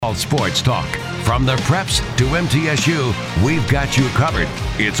all sports talk. From the Preps to MTSU, we've got you covered.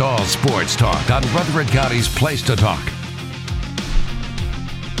 It's all sports talk on Rutherford County's Place to Talk.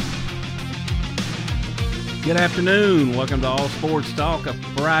 Good afternoon. Welcome to All Sports Talk, a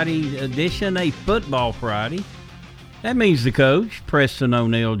Friday edition, a football Friday. That means the coach, Preston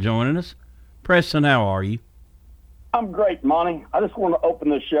O'Neill, joining us. Preston, how are you? I'm great, Monty. I just want to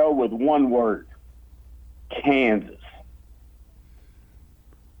open the show with one word. Kansas.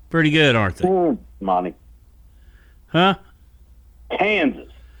 Pretty good, aren't they? Monty. Huh? Kansas.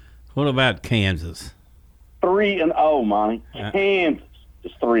 What about Kansas? 3-0, Monty. Kansas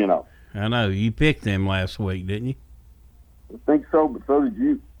is 3-0. I know. You picked them last week, didn't you? I think so, but so did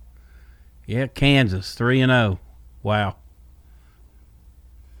you. Yeah, Kansas, 3-0. Wow.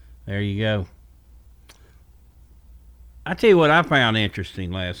 There you go. I tell you what I found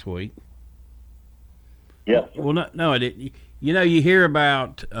interesting last week. Yes. Well, no, I didn't. You know, you hear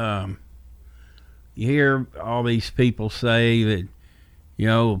about, you hear all these people say that, you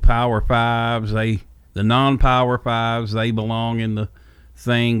know, Power Fives, the non-Power Fives, they belong in the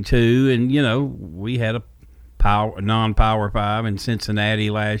thing too. And, you know, we had a non-Power Five in Cincinnati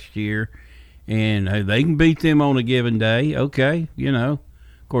last year, and they can beat them on a given day. Okay, you know.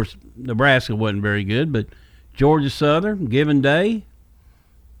 Of course, Nebraska wasn't very good, but Georgia Southern, given day,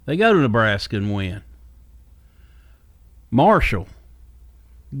 they go to Nebraska and win. Marshall,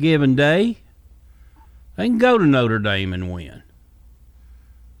 given day, they can go to Notre Dame and win.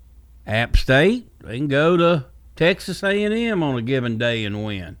 App State, they can go to Texas A&M on a given day and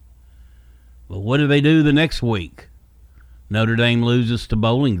win. But what do they do the next week? Notre Dame loses to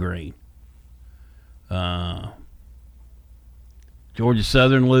Bowling Green. Georgia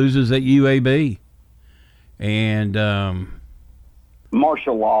Southern loses at UAB. And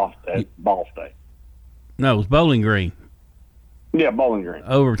Marshall lost at Ball State. No, it was Bowling Green. Yeah, Bowling Green.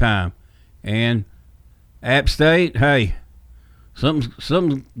 Overtime. And App State, hey,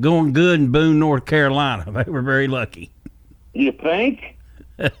 something's going good in Boone, North Carolina. They were very lucky. You think?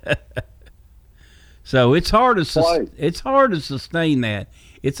 So it's hard to sustain that.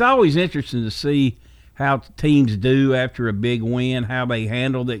 It's always interesting to see how teams do after a big win, how they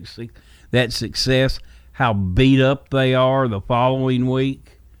handle that success, how beat up they are the following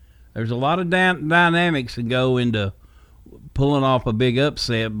week. There's a lot of dynamics that go into pulling off a big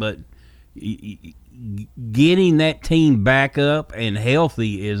upset, but getting that team back up and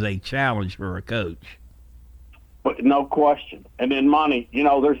healthy is a challenge for a coach. But no question. And then, Monty, you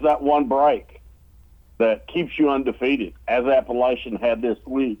know, there's that one break that keeps you undefeated, as Appalachian had this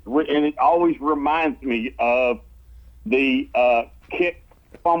week. And it always reminds me of the kick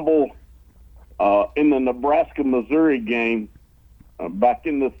fumble in the Nebraska-Missouri game back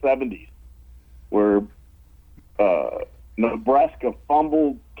in the 70s, where Nebraska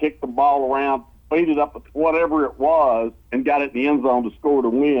fumbled, kicked the ball around, beat it up with whatever it was, and got it in the end zone to score to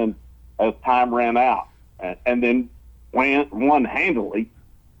win as time ran out. And then won handily,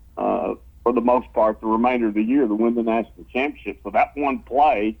 for the most part, the remainder of the year to win the national championship. So that one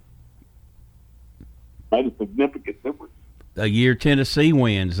play made a significant difference. A year Tennessee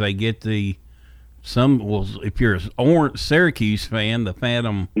wins, they get if you're a Syracuse fan, the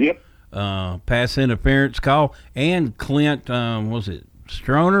Phantom pass interference call, and Clint, was it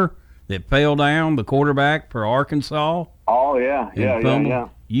Stroner that fell down, the quarterback for Arkansas? Oh, yeah.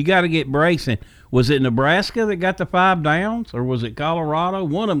 You got to get breaks in. Was it Nebraska that got the 5 downs, or was it Colorado?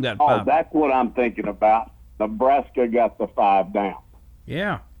 One of them got 5. Oh, that's what I'm thinking about. Nebraska got the 5 down.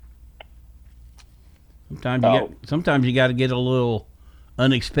 Yeah. Sometimes you got to get a little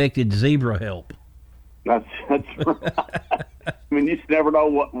unexpected zebra help. That's right. I mean, you just never know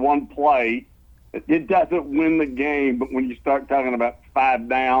what one play. It doesn't win the game, but when you start talking about 5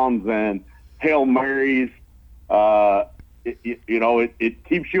 downs and Hail Marys, it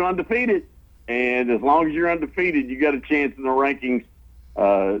keeps you undefeated. And as long as you're undefeated, you got a chance in the rankings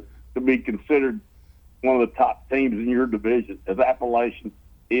to be considered one of the top teams in your division, as Appalachian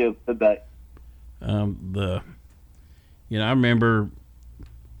is today. I remember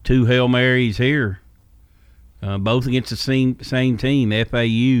 2 Hail Marys here, both against the same team.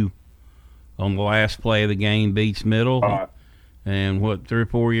 FAU on the last play of the game beats Middle, and 3 or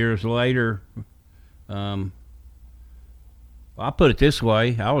 4 years later, I put it this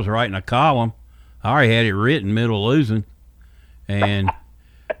way: I was writing a column. I already had it written, Middle losing, and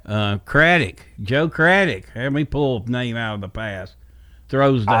Joe Craddock, have me pull a name out of the past,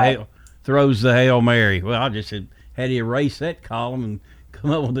 throws the Hail Mary. Well, I just had to erase that column and come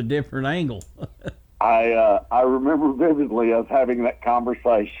up with a different angle. I remember vividly us having that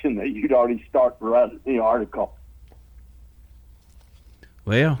conversation that you'd already started writing the article.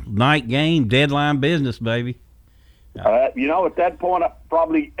 Well, night game, deadline business, baby. At that point,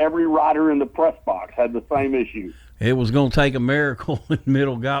 probably every writer in the press box had the same issue. It was going to take a miracle, and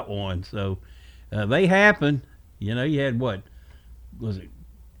Middle got one. So they happened. You had what was it?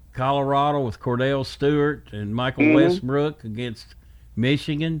 Colorado with Cordell Stewart and Michael Westbrook against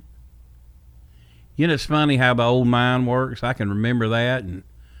Michigan. It's funny how the old mind works. I can remember that, and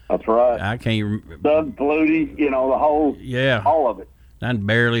that's right. I can't remember. Doug Flutie, the whole, all of it. I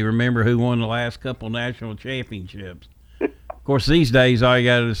barely remember who won the last couple national championships. Of course, these days, all you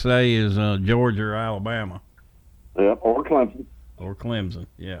got to say is Georgia or Alabama. Yeah, or Clemson. Or Clemson,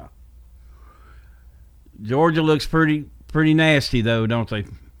 yeah. Georgia looks pretty nasty, though, don't they?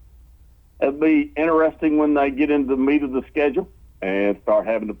 It'll be interesting when they get into the meat of the schedule and start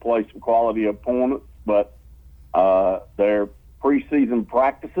having to play some quality opponents. But their preseason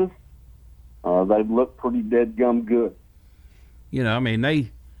practices, they've looked pretty dead gum good.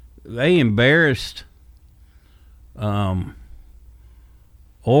 They embarrassed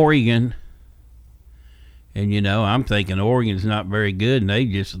Oregon, and I'm thinking Oregon's not very good, and they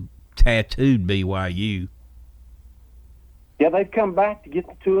just tattooed BYU. Yeah, they've come back to get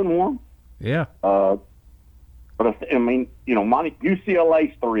the 2-1. Yeah. But Monty,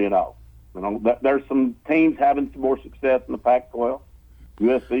 UCLA's 3-0. There's some teams having some more success in the Pac-12.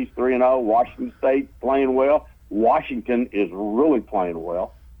 USC's 3-0. Washington State playing well. Washington is really playing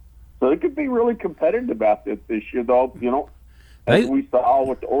well. So it could be really competitive about this year, though. As we saw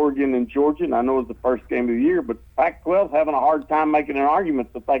with Oregon and Georgia, and I know it was the first game of the year, but Pac-12's having a hard time making an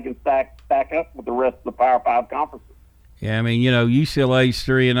argument that they can stack up with the rest of the Power 5 conferences. Yeah, UCLA's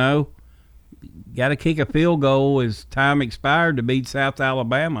 3-0. Got to kick a field goal as time expired to beat South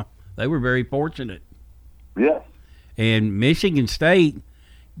Alabama. They were very fortunate. Yes. And Michigan State,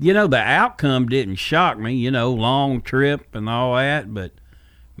 the outcome didn't shock me, long trip and all that, but,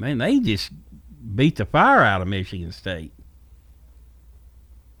 man, they just beat the fire out of Michigan State.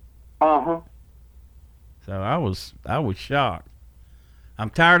 Uh-huh. So I was shocked. I'm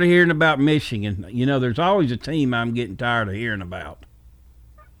tired of hearing about Michigan. There's always a team I'm getting tired of hearing about.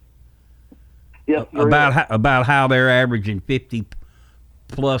 Yes, about how they're averaging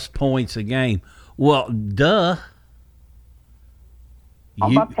 50-plus points a game. Well, duh.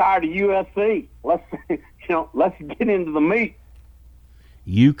 I'm not tired of USC. Let's get into the meat.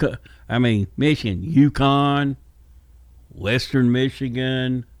 Michigan, UConn, Western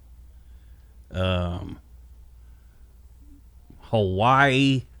Michigan,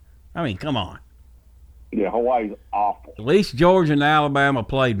 Hawaii. Come on. Yeah, Hawaii's awful. At least Georgia and Alabama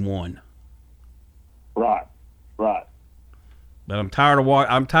played one. Right. But I'm tired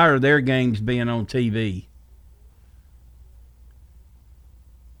of their games being on TV.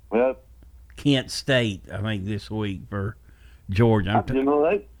 Well, Kent State, I think, this week for Georgia.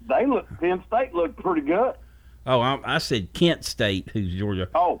 Penn State looked pretty good. Oh, I said Kent State, who's Georgia.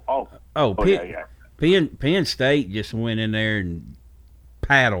 Yeah. Penn State just went in there and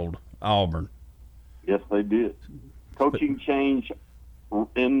paddled Auburn. Yes, they did. Coaching change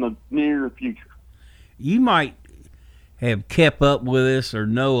in the near future. You might have kept up with this or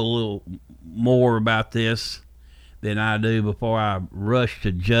know a little more about this than I do before I rush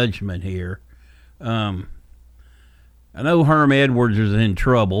to judgment here. I know Herm Edwards is in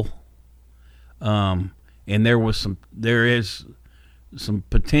trouble, and there is some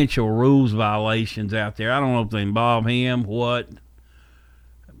potential rules violations out there. I don't know if they involve him, but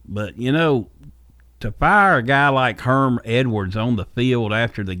to fire a guy like Herm Edwards on the field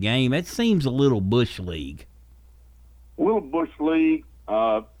after the game, it seems a little Bush League. A little Bush League.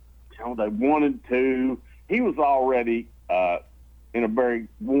 They wanted to. He was already in a very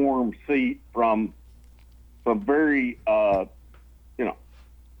warm seat from very,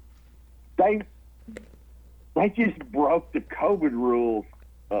 they just broke the COVID rules,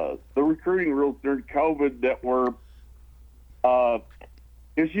 the recruiting rules during COVID that were,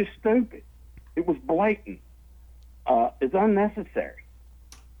 it was just stupid. It was blatant. It's unnecessary.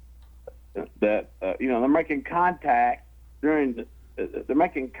 That they're making contact they're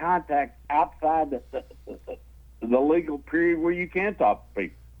making contact outside the legal period where you can talk to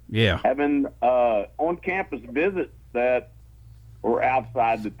people. Yeah. Having on-campus visits that were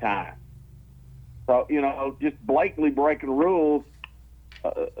outside the time. So, just blatantly breaking rules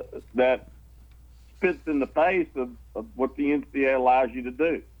that spits in the face of what the NCAA allows you to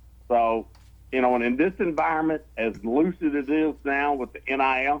do. So, and in this environment, as loose as it is now with the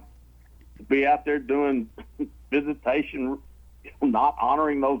NIL, to be out there doing visitation, not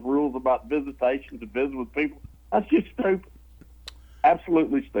honoring those rules about visitation to visit with people, that's just stupid.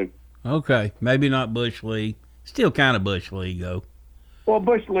 Absolutely stupid. Okay, maybe not Bush League. Still kind of Bush League, though. Well,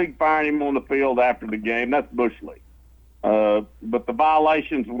 Bush League fired him on the field after the game. That's Bush League. But the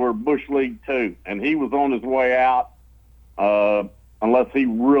violations were Bush League too, and he was on his way out unless he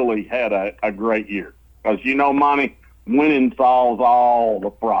really had a great year. Because, Monty, winning solves all the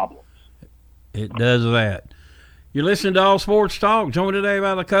problems. It does that. You're listening to All Sports Talk, joined today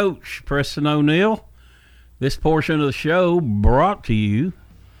by the coach, Preston O'Neill. This portion of the show brought to you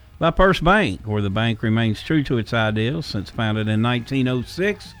by First Bank, where the bank remains true to its ideals since founded in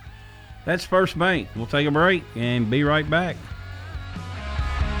 1906. That's First Bank. We'll take a break and be right back.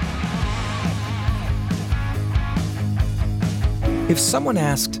 If someone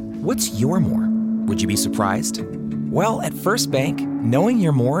asked, "What's your more?" would you be surprised? Well, at First Bank, knowing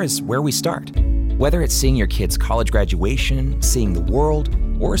your more is where we start. Whether it's seeing your kid's college graduation, seeing the world,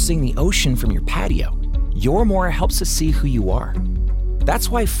 or seeing the ocean from your patio, your more helps us see who you are.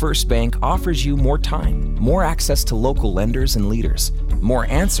 That's why First Bank offers you more time, more access to local lenders and leaders, more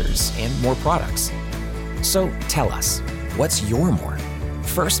answers, and more products. So tell us, what's your more?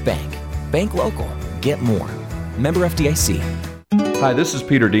 First Bank. Bank local. Get more. Member FDIC. Hi, this is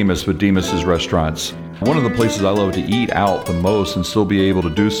Peter Demas with Demas's Restaurants. One of the places I love to eat out the most and still be able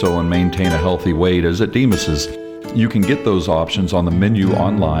to do so and maintain a healthy weight is at Demas's. You can get those options on the menu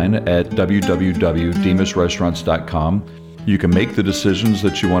online at www.demasrestaurants.com. You can make the decisions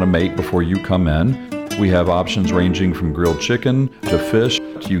that you want to make before you come in. We have options ranging from grilled chicken to fish.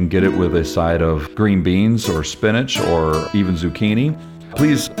 You can get it with a side of green beans or spinach or even zucchini.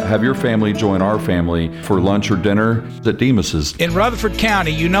 Please have your family join our family for lunch or dinner at Demas's. In Rutherford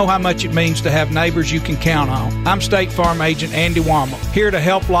County, you know how much it means to have neighbors you can count on. I'm State Farm Agent Andy Wommel, here to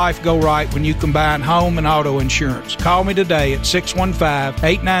help life go right when you combine home and auto insurance. Call me today at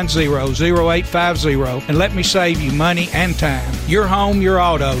 615-890-0850 and let me save you money and time. Your home, your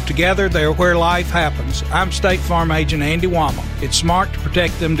auto, together they're where life happens. I'm State Farm Agent Andy Wommel. It's smart to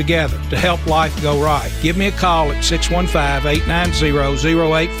protect them together to help life go right. Give me a call at 615-890-0850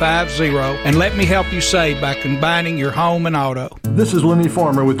 and let me help you save by combining your home and auto. This is Lenny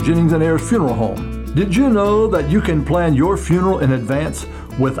Farmer with Jennings and Ayers Funeral Home. Did you know that you can plan your funeral in advance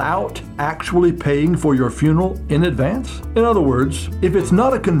without actually paying for your funeral in advance? In other words, if it's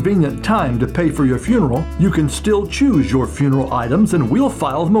not a convenient time to pay for your funeral, you can still choose your funeral items and we'll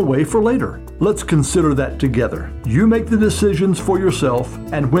file them away for later. Let's consider that together. You make the decisions for yourself,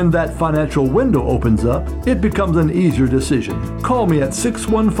 and when that financial window opens up, it becomes an easier decision. Call me at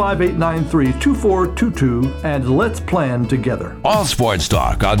 615-893-2422 and let's plan together. All Sports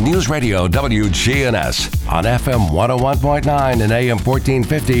Talk on News Radio WGNS on FM 101.9 and AM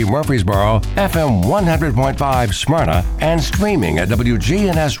 1450 Murfreesboro, FM 100.5 Smyrna, and streaming at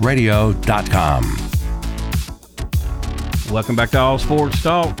WGNSradio.com. Welcome back to All Sports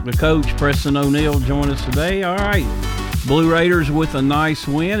Talk. The coach, Preston O'Neill, joined us today. All right, Blue Raiders with a nice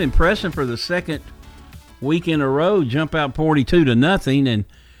win. Impressive for the second week in a row, jump out 42-0. And,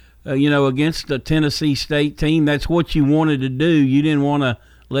 against the Tennessee State team, that's what you wanted to do. You didn't want to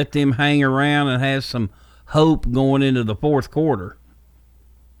let them hang around and have some hope going into the fourth quarter.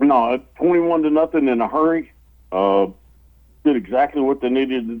 No, 21-0 in a hurry. Did exactly what they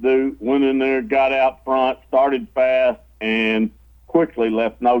needed to do. Went in there, got out front, started fast, and quickly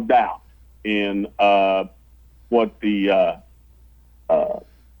left no doubt in what the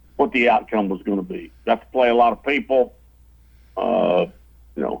outcome was going to be. Got to play a lot of people.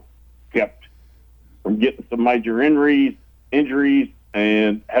 Kept from getting some major injuries,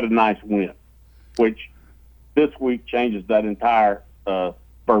 and had a nice win, which this week changes that entire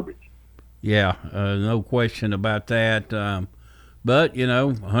verbiage. Yeah, no question about that. But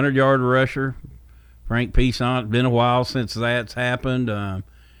 100-yard rusher. Frank Peasant, been a while since that's happened.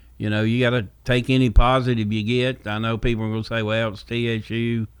 You got to take any positive you get. I know people are going to say, well, it's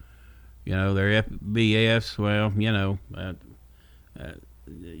TSU. They're FBS. Well,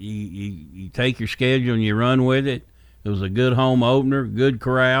 you take your schedule and you run with it. It was a good home opener, good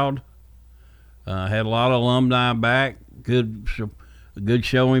crowd. Had a lot of alumni back. Good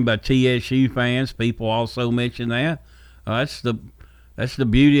showing by TSU fans. People also mention that. That's the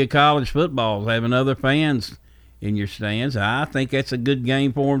beauty of college football, is having other fans in your stands. I think that's a good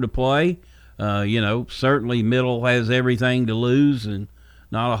game for them to play. Certainly Middle has everything to lose and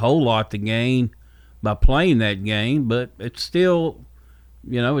not a whole lot to gain by playing that game, but it's still,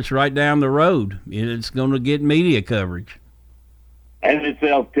 it's right down the road. It's going to get media coverage. And it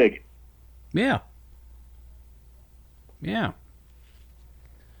sells tickets. Yeah.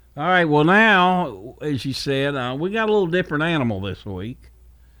 All right, well, now, as you said, we got a little different animal this week.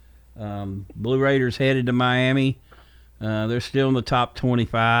 Blue Raiders headed to Miami. They're still in the top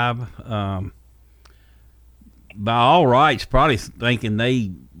 25. by all rights, probably thinking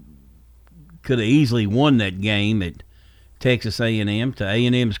they could have easily won that game at Texas A&M. To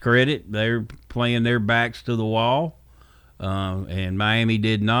A&M's credit, they're playing their backs to the wall, and Miami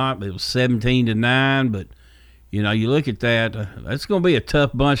did not. It was 17-9, but you know, you look at that, that's going to be a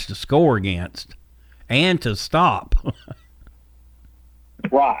tough bunch to score against and to stop.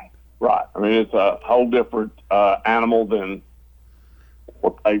 Right. I mean, it's a whole different animal than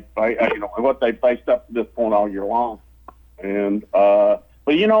what they faced up to this point all year long. And but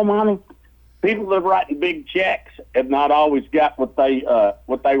you know, Monty, people that are writing big checks have not always got what they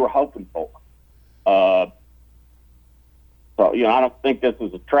were hoping for. So you know, I don't think this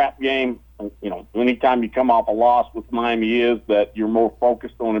is a trap game. You know, anytime you come off a loss with Miami, is that you're more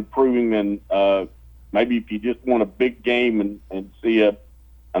focused on improving than maybe if you just won a big game and see an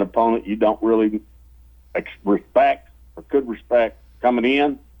opponent you don't really respect or could respect coming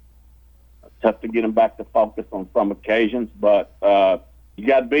in. It's tough to get them back to focus on some occasions, but you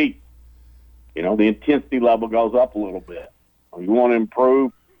got to be. You know, the intensity level goes up a little bit. You want to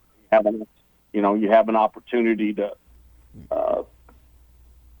improve, you have an opportunity to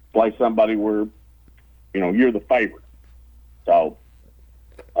play somebody where, you know, you're the favorite. So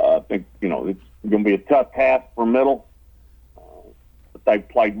I think, you know, it's going to be a tough task for Middle, but they've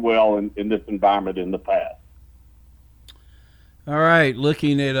played well in this environment in the past. All right,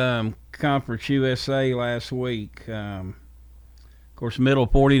 looking at Conference USA last week. Of course, Middle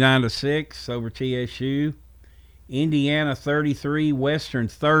 49-6 over TSU. Indiana 33, Western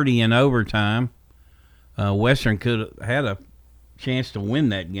 30 in overtime. Western could have had a chance to win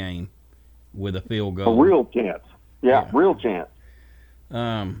that game with a field goal. A real chance. Yeah. Real chance.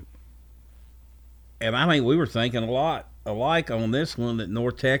 And I think we were thinking a lot alike on this one, that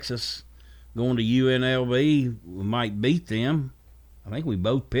North Texas going to UNLV might beat them. I think we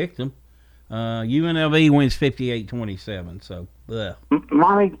both picked them. UNLV wins 58-27. So,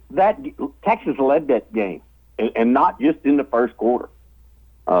 Monty, that Texas led that game, and not just in the first quarter.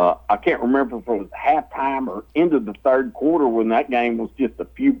 I can't remember if it was halftime or into the third quarter when that game was just a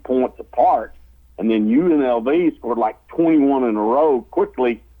few points apart, and then UNLV scored like 21 in a row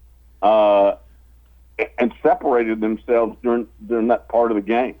quickly, and separated themselves during that part of the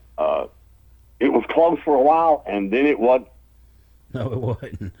game. It was close for a while, and then it wasn't. No, it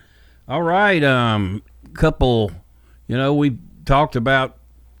wasn't. All right, couple. You know, we talked about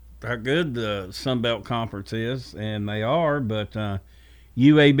how good the Sun Belt Conference is, and they are, but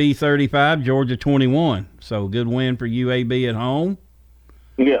UAB 35, Georgia 21. So good win for UAB at home.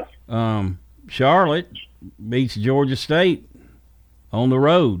 Yes. Charlotte beats Georgia State on the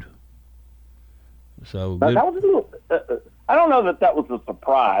road. So that was a little. I don't know that was a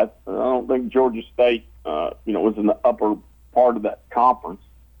surprise. I don't think Georgia State, was in the upper part of that conference,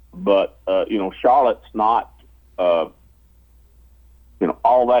 but Charlotte's not, all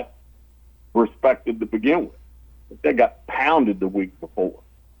that respected to begin with. They got pounded the week before.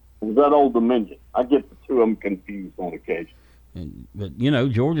 It was that Old Dominion. I get the two of them confused on occasion. But,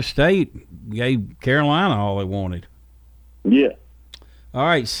 Georgia State gave Carolina all they wanted. Yeah. All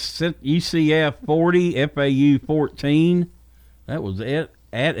right, UCF 40, FAU 14. That was at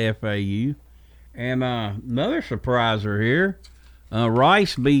FAU. And another surpriser here.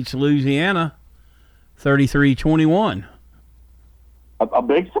 Rice beats Louisiana 33-21. A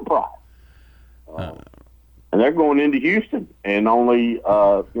big surprise. And they're going into Houston and only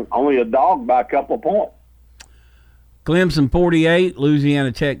a dog by a couple of points. Clemson 48,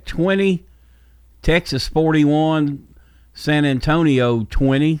 Louisiana Tech 20, Texas 41, San Antonio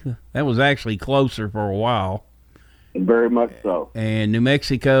 20. That was actually closer for a while. Very much so. And New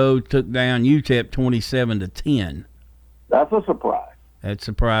Mexico took down UTEP 27-10. That's a surprise. That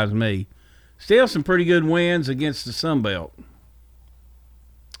surprised me. Still some pretty good wins against the Sun Belt.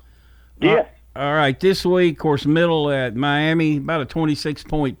 Yes. All right, this week, of course, Middle at Miami, about a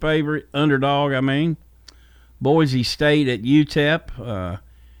 26-point favorite, underdog, I mean. Boise State at UTEP,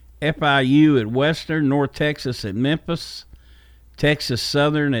 FIU at Western, North Texas at Memphis, Texas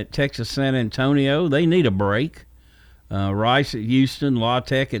Southern at Texas San Antonio. They need a break. Rice at Houston, La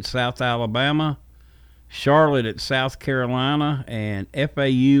Tech at South Alabama, Charlotte at South Carolina, and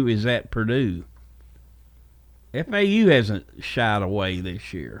FAU is at Purdue. FAU hasn't shied away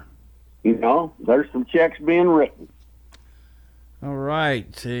this year. There's some checks being written. All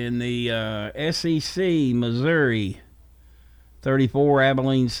right, in the SEC, Missouri 34,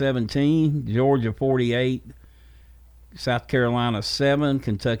 Abilene 17, Georgia 48, South Carolina 7,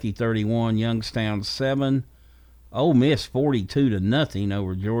 Kentucky 31, Youngstown 7, Ole Miss 42-0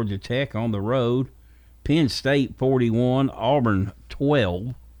 over Georgia Tech on the road, Penn State 41, Auburn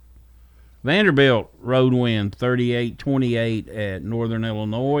 12. Vanderbilt road win 38-28 at Northern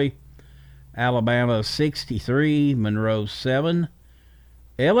Illinois. Alabama 63, Monroe 7.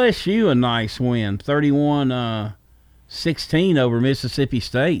 LSU a nice win 31-16 over Mississippi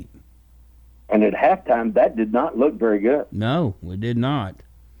State. And at halftime, that did not look very good. No, it did not.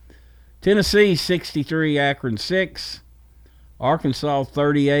 Tennessee 63, Akron 6. Arkansas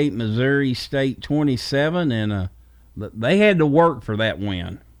 38, Missouri State 27, and they had to work for that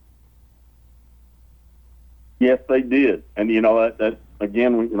win. Yes, they did. And that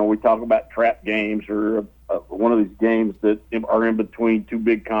again, we talk about trap games or one of these games that are in between two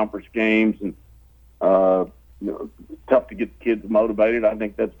big conference games, and tough to get the kids motivated. I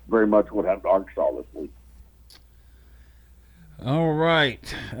think that's very much what happened to Arkansas this week. All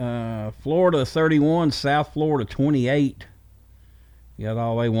right, Florida 31, South Florida 28. Got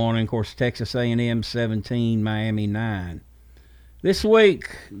all they wanted. Of course, Texas A&M 17, Miami 9. This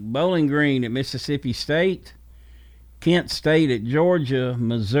week, Bowling Green at Mississippi State, Kent State at Georgia,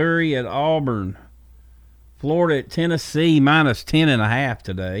 Missouri at Auburn, Florida at Tennessee minus 10.5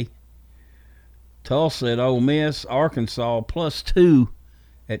 today, Tulsa at Ole Miss, Arkansas +2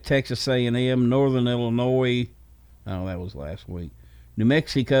 at Texas A&M, Northern Illinois. Oh, that was last week. New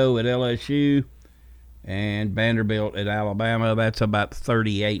Mexico at LSU, and Vanderbilt at Alabama. That's about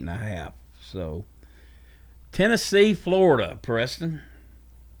 38.5. So, Tennessee, Florida, Preston.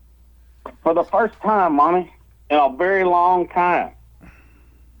 For the first time, Monty, in a very long time,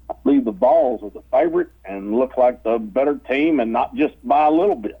 I believe the Vols are the favorite and look like the better team, and not just by a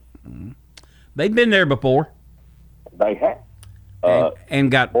little bit. Mm-hmm. They've been there before. They have. And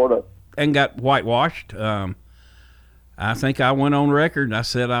got Florida. And got whitewashed. I think I went on record and I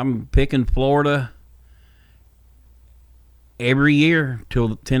said I'm picking Florida every year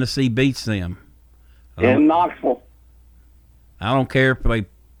till Tennessee beats them. In Knoxville. I don't care if they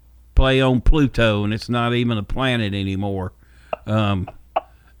play on Pluto and it's not even a planet anymore. I'm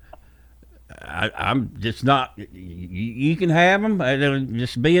just not. You can have them. It'll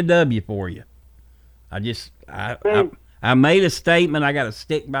just be a W for you. I made a statement. I got to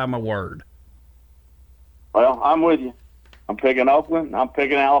stick by my word. Well, I'm with you. I'm picking Oakland. I'm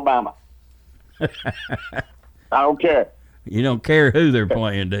picking Alabama. I don't care. You don't care who they're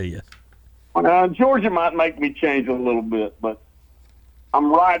playing, do you? Georgia might make me change a little bit, but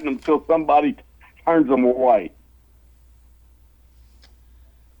I'm riding until somebody turns them away.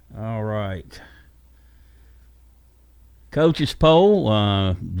 All right. Coaches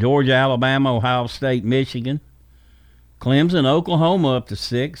poll, Georgia, Alabama, Ohio State, Michigan. Clemson, Oklahoma up to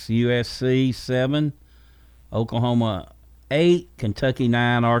 6, USC 7, Oklahoma 8, Kentucky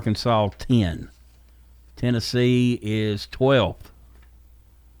 9, Arkansas 10. Tennessee is 12th.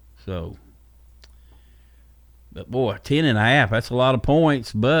 So, but boy, 10.5, that's a lot of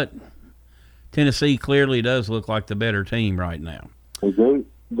points, but Tennessee clearly does look like the better team right now. They do.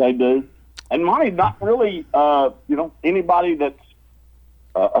 They do. And Monty's not really, anybody that's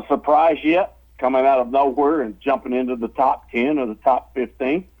a surprise yet, coming out of nowhere and jumping into the top 10 or the top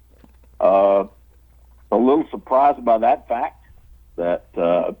 15. A little surprised by that fact that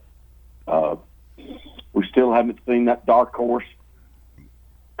we still haven't seen that dark horse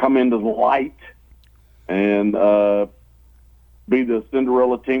come into the light and be the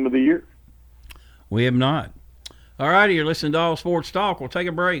Cinderella team of the year. We have not. All righty, you're listening to All Sports Talk. We'll take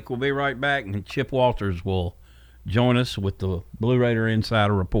a break. We'll be right back, and Chip Walters will join us with the Blue Raider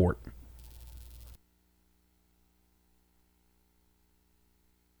Insider Report.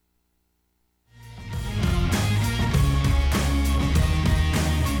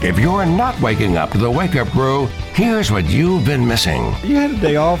 If you're not waking up to the Wake Up Crew, here's what you've been missing. You had a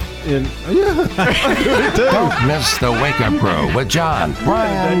day off, and I'm doing it too. Don't miss the Wake Up Crew with John,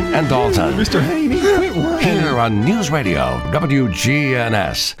 Brian, and Dalton. Mr. Haney, here on News Radio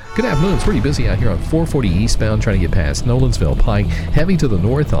WGNS. Good afternoon. It's pretty busy out here on 440 eastbound, trying to get past Nolensville Pike. Heavy to the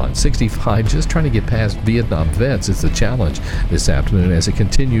north on 65, just trying to get past Vietnam Vets. It's a challenge this afternoon as it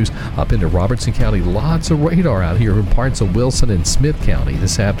continues up into Robertson County. Lots of radar out here in parts of Wilson and Smith County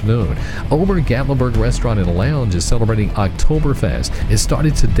this afternoon. Ober Gatlinburg Restaurant and Lounge is celebrating Oktoberfest. It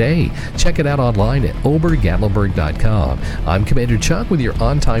started today. Check it out online at obergatlinburg.com. I'm Commander Chuck with your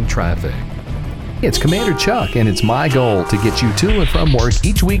on-time traffic. It's Commander Chuck, and it's my goal to get you to and from work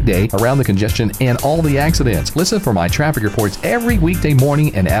each weekday around the congestion and all the accidents. Listen for my traffic reports every weekday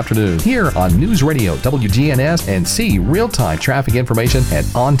morning and afternoon here on News Radio WGNS, and see real-time traffic information at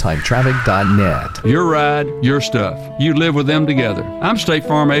ontimetraffic.net. Your ride, your stuff. You live with them together. I'm State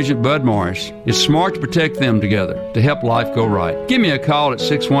Farm Agent Bud Morris. It's smart to protect them together to help life go right. Give me a call at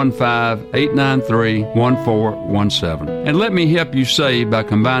 615-893-1417 and let me help you save by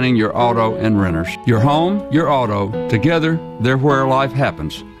combining your auto and renters. Your home, your auto, together, they're where life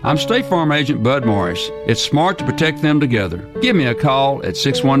happens. I'm State Farm Agent Bud Morris. It's smart to protect them together. Give me a call at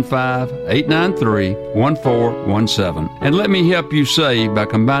 615-893-1417 and let me help you save by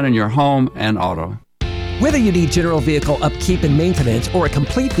combining your home and auto. Whether you need general vehicle upkeep and maintenance or a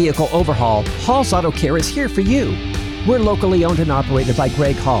complete vehicle overhaul, Hall's Auto Care is here for you. We're locally owned and operated by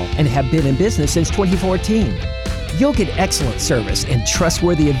Greg Hall and have been in business since 2014. You'll get excellent service and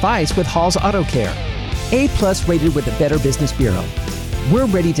trustworthy advice with Hall's Auto Care. A+ rated with the Better Business Bureau. We're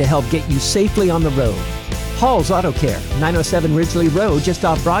ready to help get you safely on the road. Hall's Auto Care, 907 Ridgely Road, just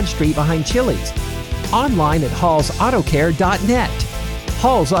off Broad Street behind Chili's. Online at hallsautocare.net.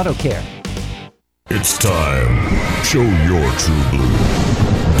 Hall's Auto Care. It's time. Show your true blue.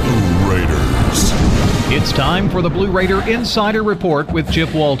 Blue Raiders. It's time for the Blue Raider Insider Report with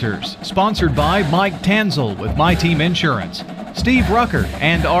Chip Walters, sponsored by Mike Tanzel with My Team Insurance, Steve Rucker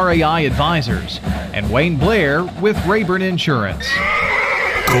and RAI Advisors, and Wayne Blair with Rayburn Insurance.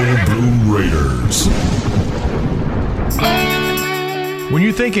 Go Blue Raiders. When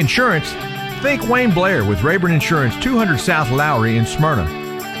you think insurance, think Wayne Blair with Rayburn Insurance, 200 South Lowry in Smyrna.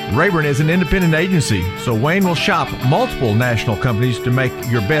 Rayburn is an independent agency, so Wayne will shop multiple national companies to make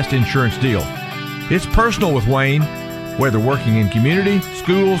your best insurance deal. It's personal with Wayne, whether working in community,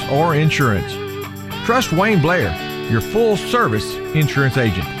 schools, or insurance. Trust Wayne Blair, your full-service insurance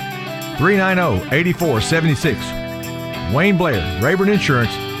agent. 390-8476. Wayne Blair, Rayburn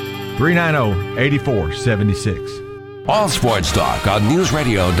Insurance, 390-8476. All sports talk on News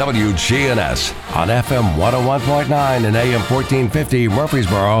Radio WGNS on FM 101.9 and AM 1450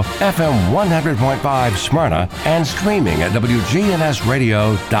 Murfreesboro, FM 100.5 Smyrna, and streaming at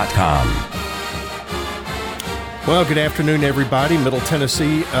WGNSradio.com. Well, good afternoon, everybody. Middle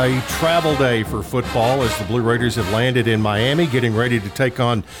Tennessee, a travel day for football as the Blue Raiders have landed in Miami, getting ready to take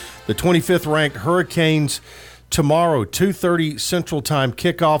on the 25th-ranked Hurricanes tomorrow. 2:30 Central Time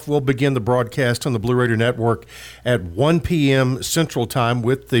kickoff. We'll begin the broadcast on the Blue Raider Network at 1 p.m. Central Time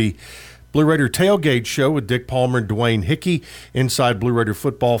with the Blue Raider Tailgate Show with Dick Palmer and Dwayne Hickey. Inside Blue Raider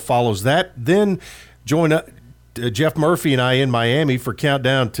Football follows that. Then join Jeff Murphy and I in Miami for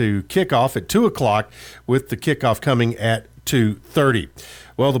countdown to kickoff at 2 o'clock, with the kickoff coming at 2:30.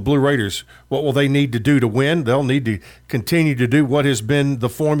 Well, the Blue Raiders, what will they need to do to win? They'll need to continue to do what has been the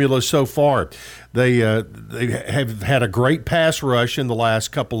formula so far. They have had a great pass rush in the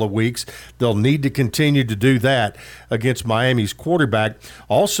last couple of weeks. They'll need to continue to do that against Miami's quarterback.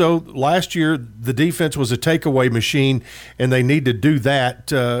 Also, last year, the defense was a takeaway machine, and they need to do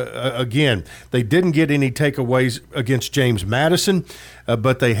that again. They didn't get any takeaways against James Madison,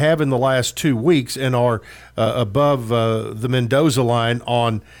 but they have in the last 2 weeks and are above the Mendoza line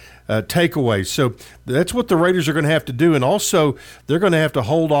on takeaways. So that's what the Raiders are going to have to do. And also, they're going to have to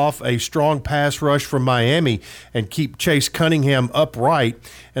hold off a strong pass rush from Miami and keep Chase Cunningham upright,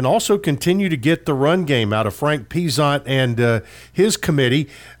 and also continue to get the run game out of Frank Peasant and his committee.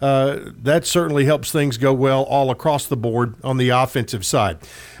 That certainly helps things go well all across the board on the offensive side.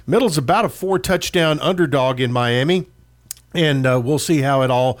 Middle's about a 4-touchdown underdog in Miami, and we'll see how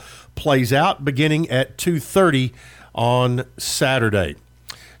it all plays out beginning at 2:30 on Saturday.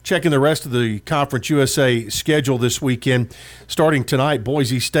 Checking the rest of the Conference USA schedule this weekend. Starting tonight,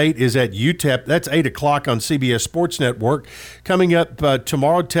 Boise State is at UTEP. That's 8 o'clock on CBS Sports Network. Coming up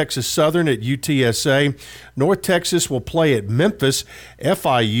tomorrow, Texas Southern at UTSA. North Texas will play at Memphis.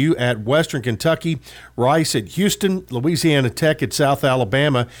 FIU at Western Kentucky. Rice at Houston. Louisiana Tech at South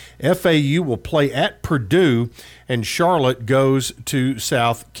Alabama. FAU will play at Purdue. And Charlotte goes to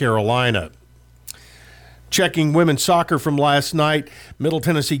South Carolina. Checking women's soccer from last night, Middle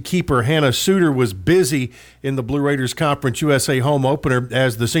Tennessee keeper Hannah Suter was busy in the Blue Raiders Conference USA home opener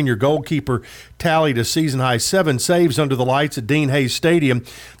as the senior goalkeeper tallied a season-high 7 saves under the lights at Dean Hayes Stadium.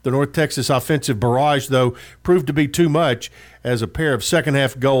 The North Texas offensive barrage, though, proved to be too much as a pair of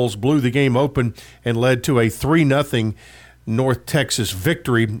second-half goals blew the game open and led to a 3-0 North Texas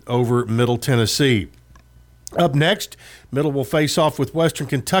victory over Middle Tennessee. Up next, Middle will face off with Western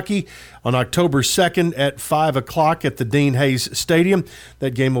Kentucky on October 2nd at 5 o'clock at the Dean Hayes Stadium.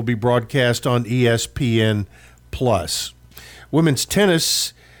 That game will be broadcast on ESPN+. Women's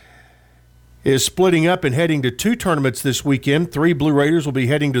tennis is splitting up and heading to 2 tournaments this weekend. 3 Blue Raiders will be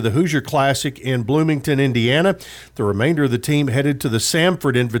heading to the Hoosier Classic in Bloomington, Indiana. The remainder of the team headed to the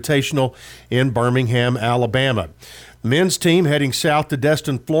Samford Invitational in Birmingham, Alabama. The men's team heading south to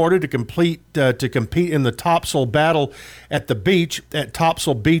Destin, Florida to compete in the Topsail Battle at the beach at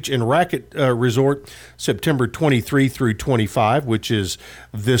Topsail Beach and Racket Resort, September 23 through 25, which is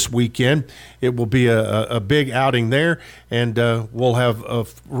this weekend. It will be a big outing there, and we'll have a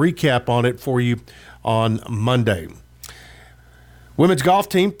recap on it for you on Monday. Women's golf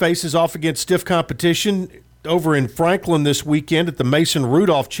team faces off against stiff competition over in Franklin this weekend at the Mason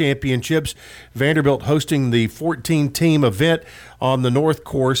Rudolph Championships. Vanderbilt hosting the 14-team event on the North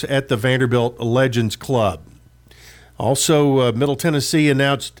Course at the Vanderbilt Legends Club. Also, Middle Tennessee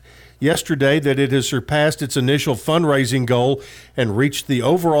announced yesterday that it has surpassed its initial fundraising goal and reached the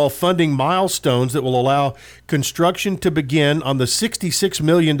overall funding milestones that will allow construction to begin on the $66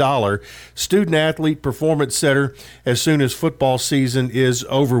 million Student-Athlete Performance Center as soon as football season is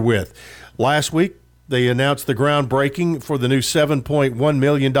over with. Last week, they announced the groundbreaking for the new $7.1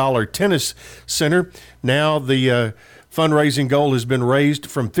 million tennis center. Now the fundraising goal has been raised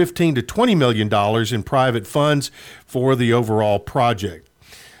from $15 to $20 million in private funds for the overall project.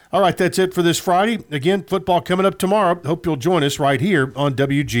 All right, that's it for this Friday. Again, football coming up tomorrow. Hope you'll join us right here on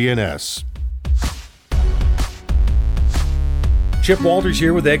WGNS. Chip Walters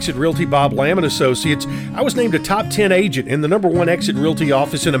here with Exit Realty Bob Lamb & Associates. I was named a top 10 agent in the #1 Exit Realty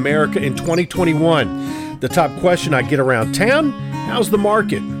office in America in 2021. The top question I get around town, how's the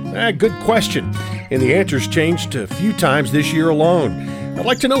market? Good question. And the answer's changed a few times this year alone. I'd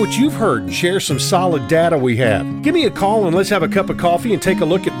like to know what you've heard and share some solid data we have. Give me a call and let's have a cup of coffee and take a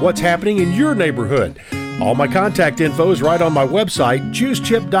look at what's happening in your neighborhood. All my contact info is right on my website,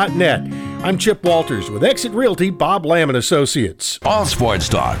 choosechip.net. I'm Chip Walters with Exit Realty Bob Lamb & Associates. All sports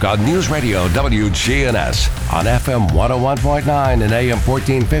talk on News Radio WGNS on FM 101.9 and AM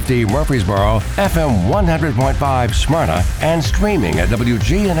 1450 Murfreesboro, FM 100.5 Smyrna, and streaming at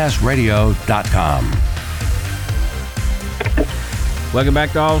WGNSradio.com. Welcome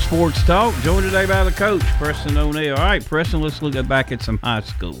back to All Sports Talk. Joined today by the coach, Preston O'Neill. All right, Preston, let's look back at some high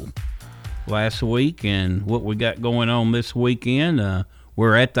school last week and what we got going on this weekend.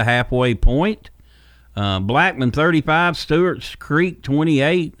 We're at the halfway point. Blackman 35, Stewart's Creek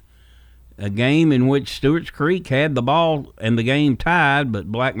 28. A game in which Stewart's Creek had the ball and the game tied, but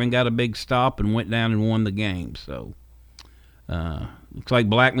Blackman got a big stop and went down and won the game. So looks like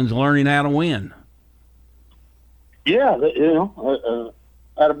Blackman's learning how to win. Yeah,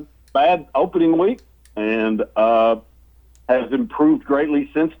 had a bad opening week and has improved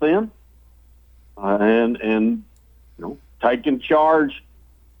greatly since then. And taking charge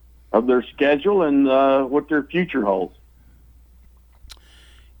of their schedule and what their future holds.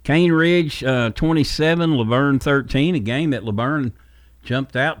 Cane Ridge 27, Laverne 13, a game that Laverne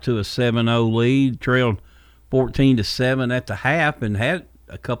jumped out to a 7-0 lead, trailed 14-7 at the half, and had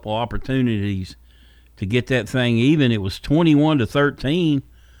a couple opportunities to get that thing even. It was 21-13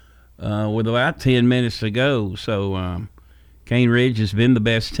 with about 10 minutes to go. So Cane Ridge has been the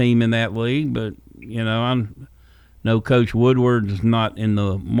best team in that league, but I know Coach Woodward is not in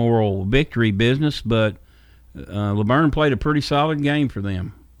the moral victory business, but Laverne played a pretty solid game for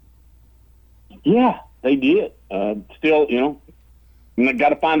them. Yeah, they did. Still, got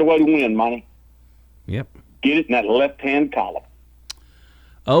to find a way to win, Monty. Yep. Get it in that left-hand column.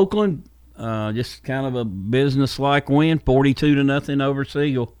 Oakland, just kind of a business-like win, 42-0 over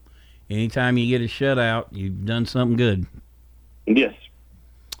Siegel. Anytime you get a shutout, you've done something good. Yes.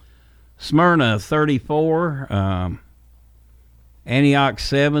 Smyrna 34, Antioch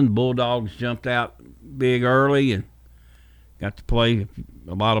 7. Bulldogs jumped out big early and got to play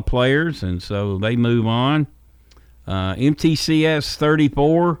a lot of players, and so they move on. MTCS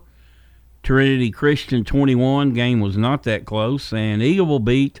 34, Trinity Christian 21. Game was not that close, and Eagleville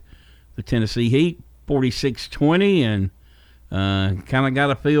beat the Tennessee Heat 46-20, and kind of got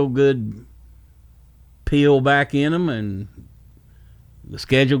a feel-good peel back in them, and the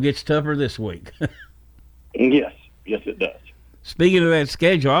schedule gets tougher this week. Yes, it does. Speaking of that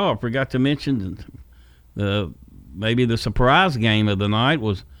schedule, I forgot to mention maybe the surprise game of the night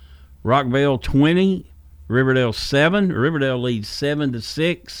was Rockvale 20, Riverdale 7. Riverdale leads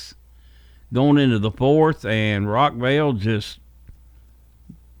 7-6 going into the fourth, and Rockvale just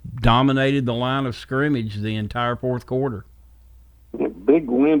dominated the line of scrimmage the entire fourth quarter. Big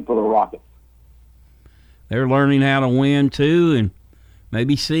win for the Rockets. They're learning how to win too, and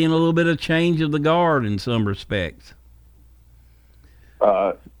maybe seeing a little bit of change of the guard in some respects.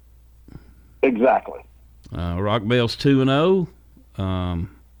 Exactly. Rockvale's 2-0.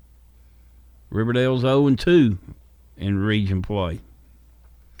 Riverdale's 0-2 in region play.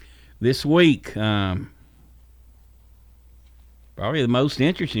 This week, probably the most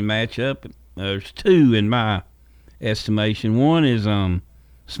interesting matchup, there's two in my estimation. One is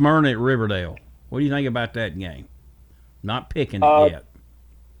Smyrna at Riverdale. What do you think about that game? Not picking it yet.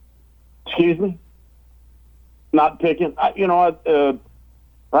 Excuse me? Not picking?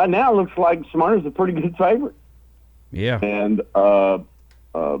 Right now it looks like Smyrna's a pretty good favorite. Yeah. And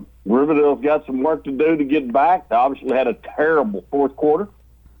Riverdale's got some work to do to get back. They obviously had a terrible fourth quarter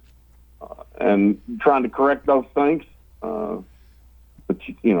and trying to correct those things. But,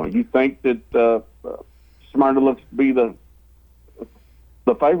 you think that Smyrna looks to be the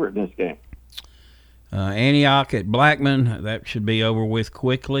favorite in this game. Antioch at Blackman, that should be over with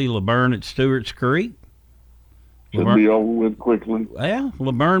quickly. LaVergne at Stewart's Creek. Should be over with quickly. Well,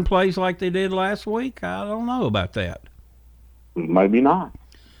 LaVergne plays like they did last week. I don't know about that. Maybe not.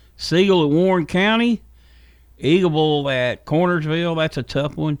 Siegel at Warren County. Eagleville at Cornersville. That's a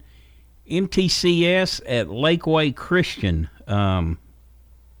tough one. MTCS at Lakeway Christian. That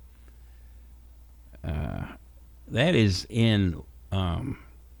is in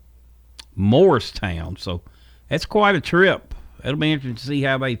Morristown, so that's quite a trip. It'll be interesting to see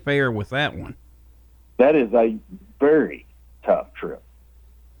how they fare with that one. That is a very tough trip.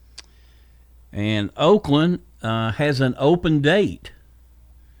 And Oakland has an open date.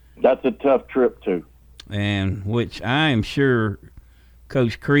 That's a tough trip, too. And which I am sure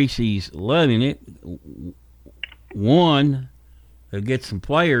Coach Creasy's loving it. One, they'll get some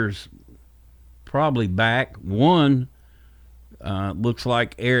players probably back. One, looks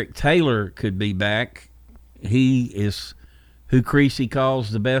like Eric Taylor could be back. He is who Creasy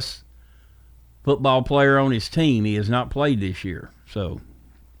calls the best football player on his team. He has not played this year. So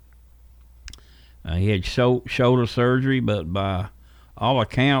he had shoulder surgery, but by all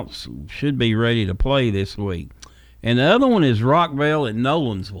accounts should be ready to play this week. And the other one is Rockvale at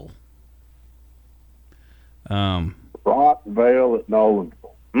Nolensville. Rockvale at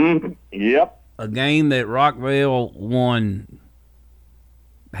Nolensville. Yep. A game that Rockvale won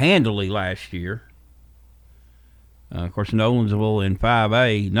handily last year. Of course, Nolensville in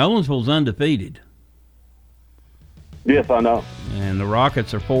 5A. Nolensville's undefeated. Yes, I know. And the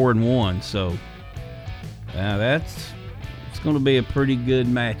Rockets are 4-1, so it's going to be a pretty good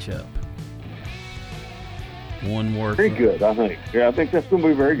matchup. One word. Very good, I think. Yeah, I think that's going to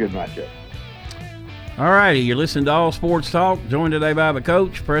be a very good matchup. All righty, you're listening to All Sports Talk, joined today by the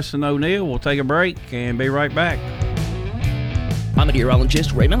coach, Preston O'Neill. We'll take a break and be right back. I'm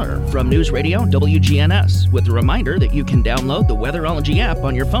meteorologist Ray Miller from News Radio WGNS with a reminder that you can download the Weatherology app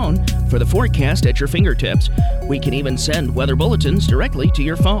on your phone for the forecast at your fingertips. We can even send weather bulletins directly to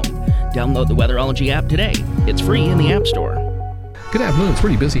your phone. Download the Weatherology app today. It's free in the App Store. Good afternoon. It's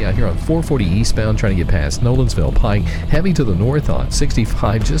pretty busy out here on 440 eastbound trying to get past Nolensville Pike. Heavy to the north on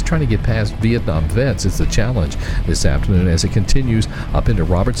 65 just trying to get past Vietnam Vets. It's the challenge this afternoon as it continues up into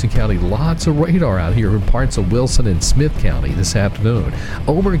Robertson County. Lots of radar out here in parts of Wilson and Smith County this afternoon.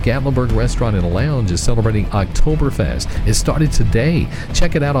 Ober-Gatlinburg Restaurant and Lounge is celebrating Oktoberfest. It started today.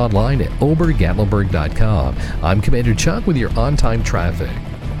 Check it out online at obergatlinburg.com. I'm Commander Chuck with your on-time traffic.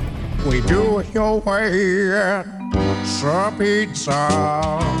 We do it your way at Sir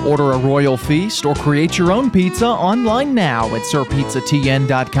Pizza. Order a royal feast or create your own pizza online now at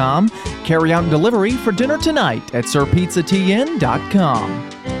sirpizzatn.com. Carry out and delivery for dinner tonight at sirpizzatn.com.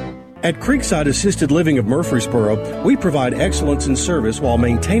 At Creekside Assisted Living of Murfreesboro, we provide excellence in service while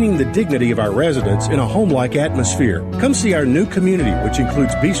maintaining the dignity of our residents in a home-like atmosphere. Come see our new community, which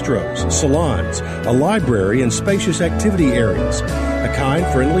includes bistros, salons, a library, and spacious activity areas. A kind,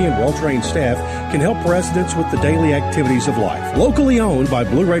 friendly, and well-trained staff can help residents with the daily activities of life. Locally owned by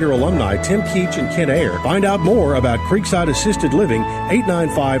Blue Raider alumni Tim Keach and Kent Ayer. Find out more about Creekside Assisted Living,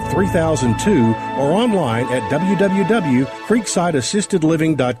 895-3002, or online at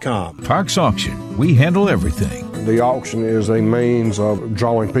www.creeksideassistedliving.com. Parks Auction. We handle everything. The auction is a means of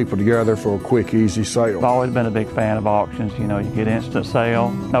drawing people together for a quick, easy sale. I've always been a big fan of auctions. You know, you get instant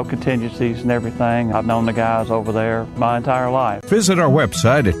sale, no contingencies and everything. I've known the guys over there my entire life. Visit our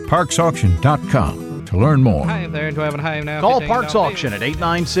website at parksauction.com to learn more. Hi there, do I have a home now? Call Parks Auction at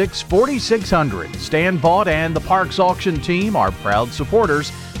 896-4600. Stan Vaught and the Parks Auction team are proud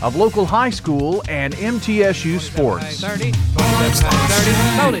supporters of local high school and MTSU sports.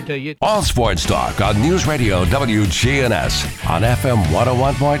 All Sports Talk on News Radio WGNS on FM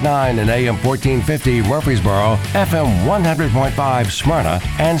 101.9 and AM 1450 Murfreesboro, FM 100.5 Smyrna,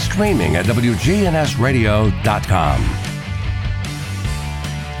 and streaming at WGNSradio.com.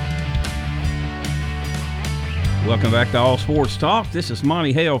 Welcome back to All Sports Talk. This is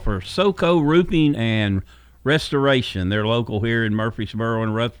Monty Hale for SoCo Roofing and Restoration. They're local here in Murfreesboro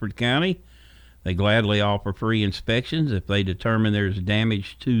and Rutherford County. They gladly offer free inspections. If they determine there's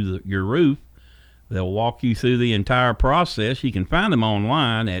damage to your roof, they'll walk you through the entire process. You can find them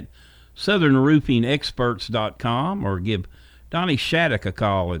online at southernroofingexperts.com or give Donnie Shattuck a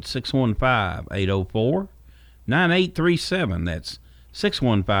call at 615-804-9837. That's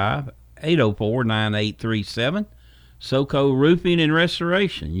 615-804-9837. SoCo Roofing and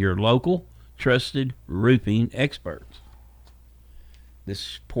Restoration, your local trusted roofing experts.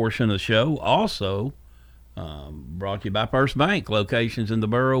 This portion of the show also brought to you by First Bank, locations in the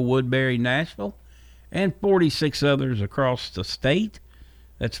borough, Woodbury, Nashville, and 46 others across the state.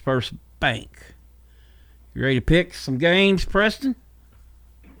 That's First Bank. You ready to pick some games, Preston?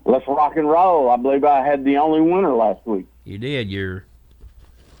 Let's rock and roll. I believe I had the only winner last week. You did. You're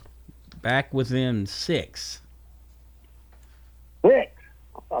back within 6. 6?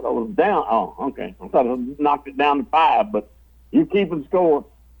 I thought I was down. Oh, okay. I thought I knocked it down to 5, but you keeping score.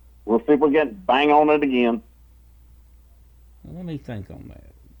 We'll see if we get bang on it again. Well, let me think on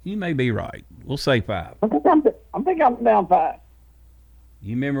that. You may be right. We'll say 5. I think I'm down 5.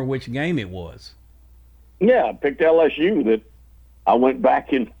 You remember which game it was? Yeah, I picked LSU that I went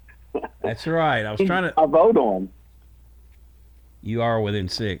back and... That's right. I was trying to... I vote on. You are within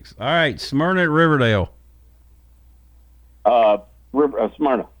 6. All right, Smyrna at Riverdale.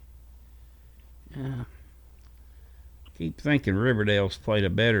 Smyrna. Yeah. Keep thinking Riverdale's played a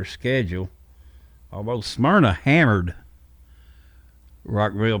better schedule. Although Smyrna hammered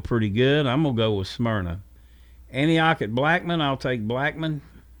Rockville pretty good, I'm going to go with Smyrna. Antioch at Blackman, I'll take Blackman.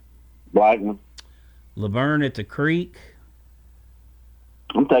 Blackman. Laverne at the Creek.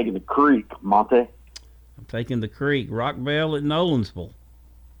 I'm taking the Creek, Monte. I'm taking the Creek. Rockville at Nolensville.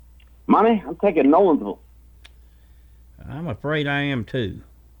 Money, I'm taking Nolensville. I'm afraid I am too.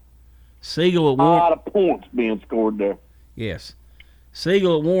 Siegel at A Warren. lot of points being scored there. Yes.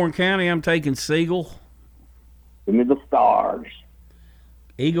 Siegel at Warren County, I'm taking Siegel. Give me the Stars.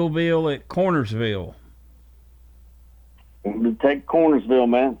 Eagleville at Cornersville. I'm going to take Cornersville,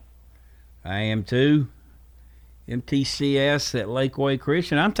 man. I am too. MTCS at Lakeway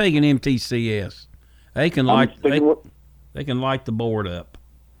Christian. I'm taking MTCS. They can light the board up.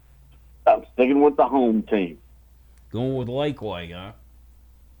 I'm sticking with the home team. Going with Lakeway, huh?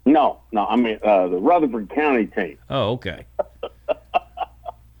 No, I mean the Rutherford County team. Oh, okay.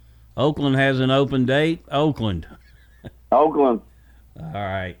 Oakland has an open date. Oakland. Oakland. All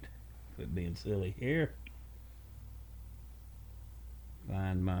right. Quit being silly here.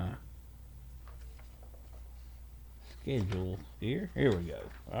 Find my schedule here. Here we go.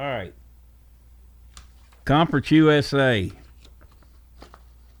 All right. Conference USA.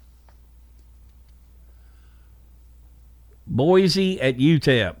 Boise at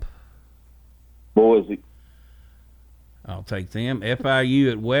UTEP. Boise. I'll take them.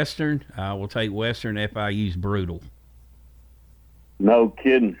 FIU at Western. I will take Western. FIU's brutal. No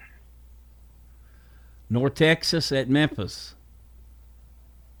kidding. North Texas at Memphis.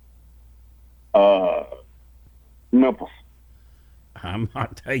 Memphis. I'm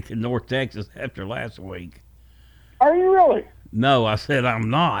not taking North Texas after last week. Are you really? No, I said I'm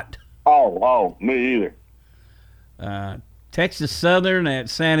not. Oh, me either. Texas Southern at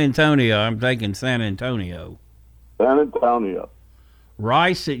San Antonio. I'm taking San Antonio. San Antonio.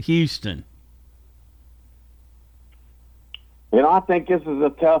 Rice at Houston. I think this is a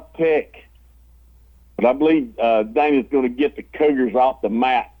tough pick. But I believe Dana's going to get the Cougars off the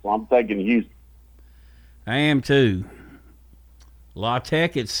map, so I'm taking Houston. I am too. La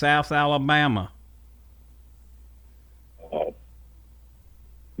Tech at South Alabama.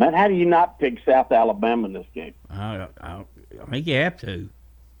 Man, how do you not pick South Alabama in this game? I think you have to.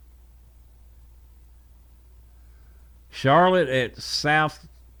 Charlotte at South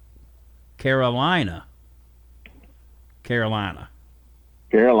Carolina. Carolina.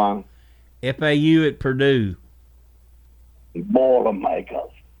 FAU at Purdue. Boilermakers.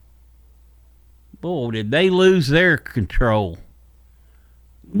 Boy, did they lose their control.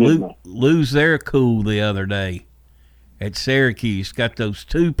 Lose their cool the other day at Syracuse. Got those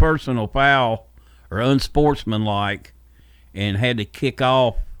 2 personal foul or unsportsmanlike and had to kick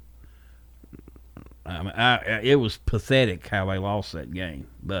off. It was pathetic how they lost that game,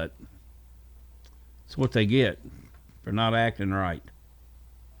 but it's what they get for not acting right.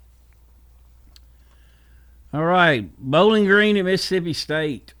 All right, Bowling Green at Mississippi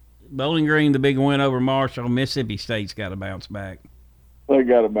State. Bowling Green, the big win over Marshall. Mississippi State's got to bounce back. They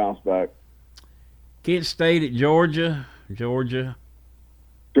got to bounce back. Kent State at Georgia. Georgia.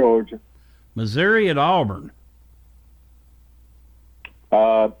 Missouri at Auburn.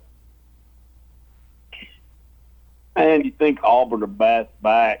 And you think Auburn are back.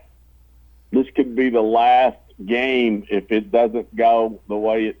 This could be the last game if it doesn't go the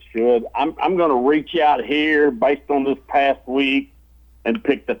way it should. I'm going to reach out here based on this past week and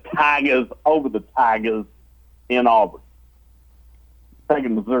pick the Tigers over the Tigers in Auburn.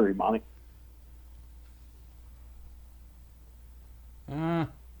 Taking Missouri, Monty. I'm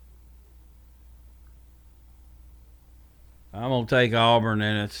going to take Auburn,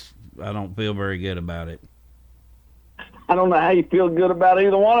 and I don't feel very good about it. I don't know how you feel good about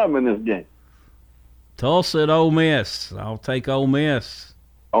either one of them in this game. Tulsa at Ole Miss. I'll take Ole Miss.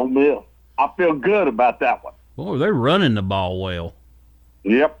 Ole Miss. I feel good about that one. Boy, they're running the ball well.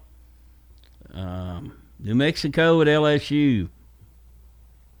 Yep. New Mexico at LSU.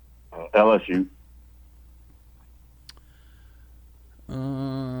 LSU.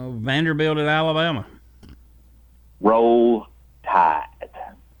 Vanderbilt at Alabama. Roll Tide.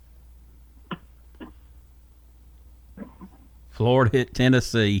 Florida at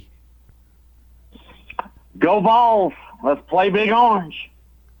Tennessee. Go Vols. Let's play Big Orange.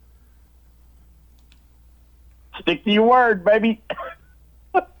 Stick to your word, baby.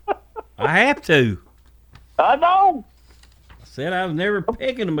 I have to. I know. I said I was never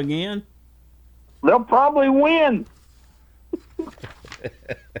picking them again. They'll probably win.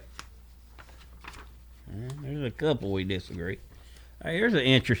 There's a couple we disagree. Hey, here's an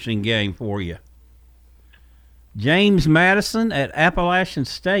interesting game for you. James Madison at Appalachian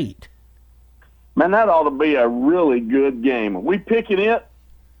State. Man, that ought to be a really good game. Are we picking it?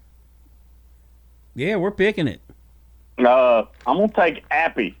 Yeah, we're picking it. I'm going to take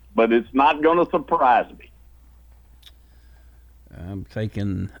Appy, but it's not going to surprise me. I'm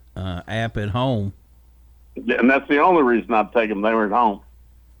taking App at home. And that's the only reason I'd take them. They were at home.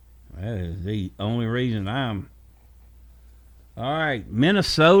 That is the only reason I'm. All right,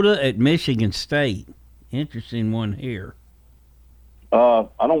 Minnesota at Michigan State. Interesting one here. I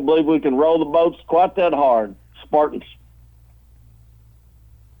don't believe we can roll the boats quite that hard. Spartans.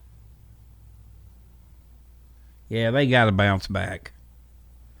 Yeah, they got to bounce back.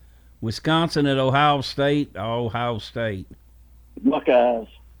 Wisconsin at Ohio State. Ohio State. Buckeyes.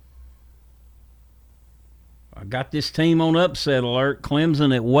 I got this team on upset alert.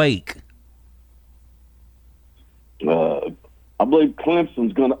 Clemson at Wake. I believe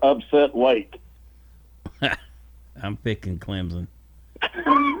Clemson's going to upset Wake. I'm picking Clemson.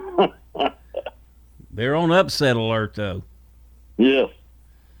 They're on upset alert, though. Yes.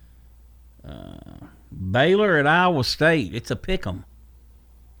 Baylor at Iowa State. It's a pick 'em.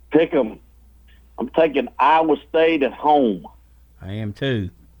 Pick 'em. I'm taking Iowa State at home. I am, too.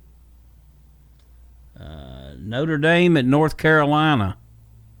 Notre Dame at North Carolina.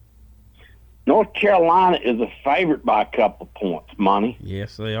 North Carolina is a favorite by a couple points, Monty.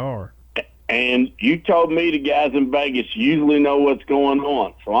 Yes, they are. And you told me the guys in Vegas usually know what's going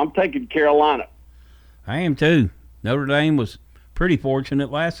on, so I'm taking Carolina. I am, too. Notre Dame was pretty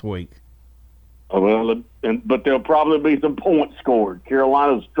fortunate last week. Well, but there'll probably be some points scored.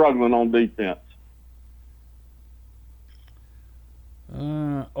 Carolina's struggling on defense.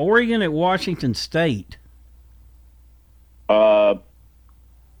 Oregon at Washington State. Based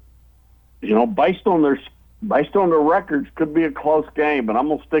on their records, could be a close game, but I'm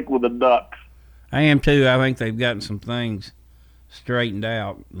gonna stick with the Ducks. I am too. I think they've gotten some things straightened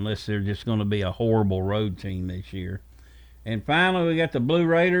out, unless they're just going to be a horrible road team this year. And finally, we got the Blue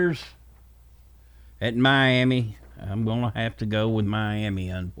Raiders at Miami. I'm going to have to go with Miami,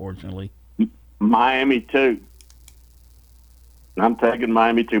 unfortunately. Miami too. I'm taking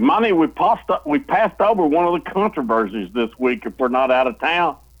Miami too. Monty, we passed over one of the controversies this week if we're not out of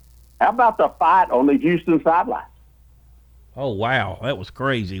town. How about the fight on the Houston sideline? Oh, wow. That was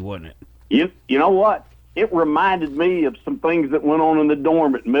crazy, wasn't it? You know what? It reminded me of some things that went on in the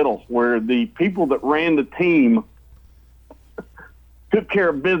dorm at Middle, where the people that ran the team took care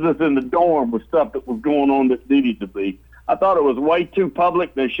of business in the dorm with stuff that was going on that needed to be. I thought it was way too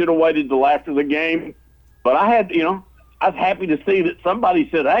public. They should have waited till after the game. But I was happy to see that somebody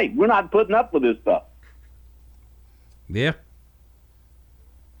said, hey, we're not putting up with this stuff. Yeah.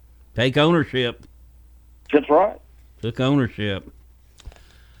 Take ownership. That's right. Took ownership.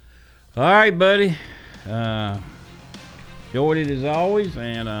 All right, buddy. Enjoyed it as always,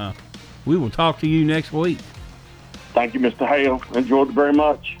 and we will talk to you next week. Thank you, Mr. Hale. Enjoyed it very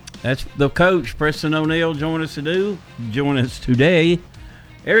much. That's the coach, Preston O'Neill, join us today.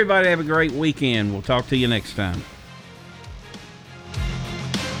 Everybody have a great weekend. We'll talk to you next time.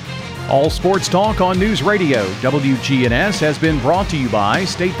 All Sports Talk on News Radio WGNS has been brought to you by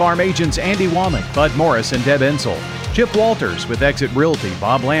State Farm agents Andy Womack, Bud Morris, and Deb Ensel. Chip Walters with Exit Realty,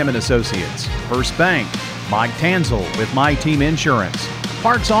 Bob Lamb and Associates. First Bank, Mike Tanzel with My Team Insurance.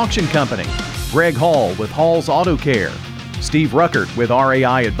 Parks Auction Company, Greg Hall with Hall's Auto Care. Steve Ruckert with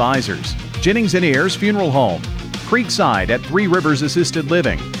RAI Advisors. Jennings and Ayers Funeral Home. Creekside at Three Rivers Assisted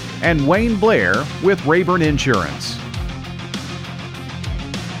Living. And Wayne Blair with Rayburn Insurance.